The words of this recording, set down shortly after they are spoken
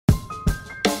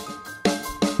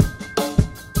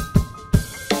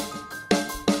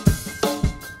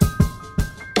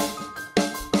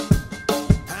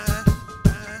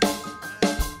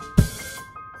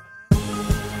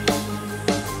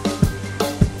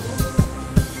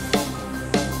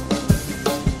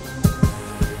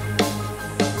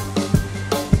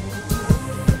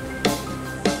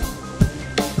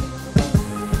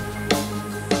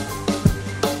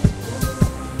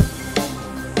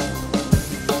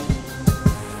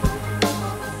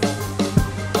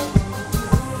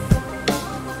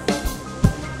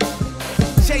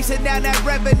chasing down that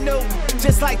revenue.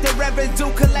 Just like the Reverend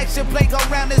do, collection plate go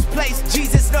round this place.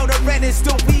 Jesus know the rent is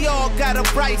due, we all got a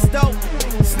price though.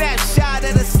 Snapshot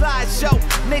of the slideshow,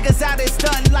 niggas out here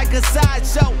stunting like a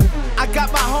sideshow. I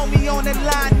got my homie on the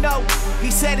line, no.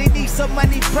 He said he needs some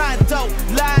money pronto,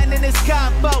 lying in his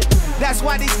combo. That's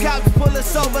why these cops pull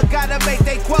us over, gotta make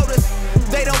they quotas.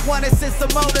 They don't want us in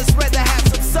some motors, rather have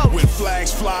some soda. When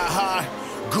flags fly high,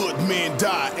 good men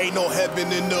die. Ain't no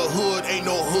heaven in the hood, ain't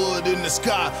no hood in the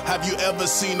sky. Have you ever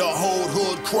seen a whole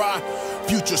hood cry?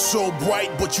 Future so bright,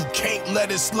 but you can't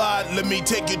let it slide. Let me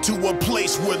take you to a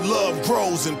place where love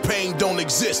grows and pain don't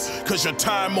exist. Cause your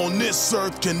time on this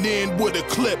earth can end with a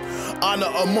clip.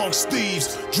 Honor amongst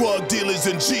thieves, drug dealers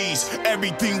and G's.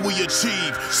 Everything we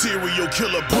achieve, serial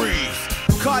killer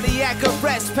breathe. Cardiac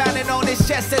arrest, pounding on his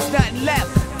chest, there's nothing left.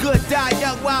 Good die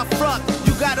young where I'm from,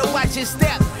 you gotta watch your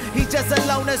step. He just a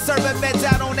loner, serving meds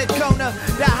out on the corner.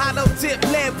 That hollow tip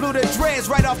lead blew the dreads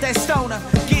right off that stoner.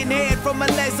 Getting head from my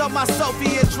legs on my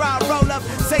Sophia dry roll up.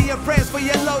 Say your prayers for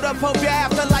your load up, hope your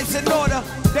afterlife's in order.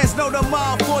 There's no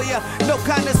tomorrow for ya, no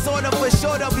kind of sorta, but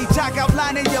short of. Be talk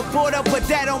outlining your border, put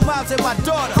that on moms and my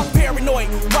daughter. I'm paranoid,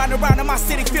 riding around in my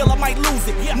city, feel I might lose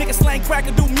it. Niggas slang crack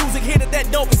and do music, hit it that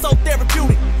dope, it's so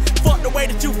therapeutic. Fuck the way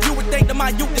that you view it, think that my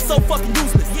youth is so fucking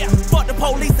useless. Fuck the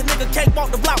police, a nigga can't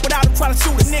walk the block without him trying to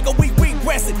shoot a nigga. We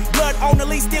regressing, blood on the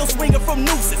leash, still swinging from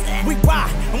nooses. We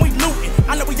ride and we looting.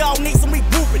 I know we all need some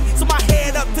regrouping. So my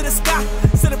head up to the sky,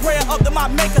 send a prayer up to my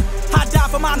maker. I die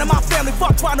for mine and my family.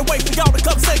 Fuck trying to wait for y'all to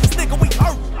come save us, nigga. We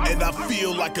hurt. And I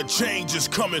feel like a change is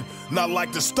coming. Not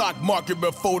like the stock market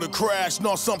before the crash.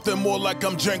 Nor something more like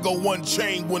I'm Django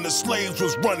Unchained when the slaves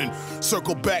was running.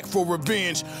 Circle back for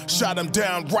revenge. Shot him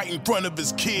down right in front of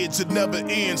his kids. It never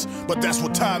ends, but that's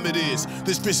what time it is.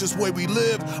 This vicious way we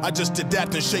live, I just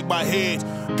adapt and shake my head.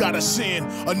 Gotta send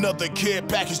another care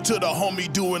package to the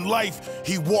homie doing life.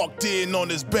 He walked in on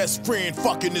his best friend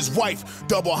fucking his wife.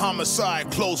 Double homicide,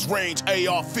 close range,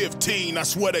 AR-15, I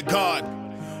swear to God.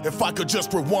 If I could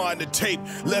just rewind the tape,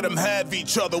 let them have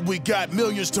each other, we got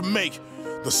millions to make.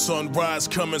 The sunrise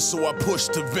coming, so I push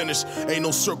to finish. Ain't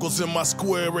no circles in my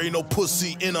square, ain't no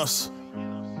pussy in us.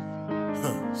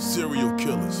 Serial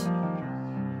killers.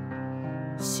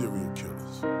 Serial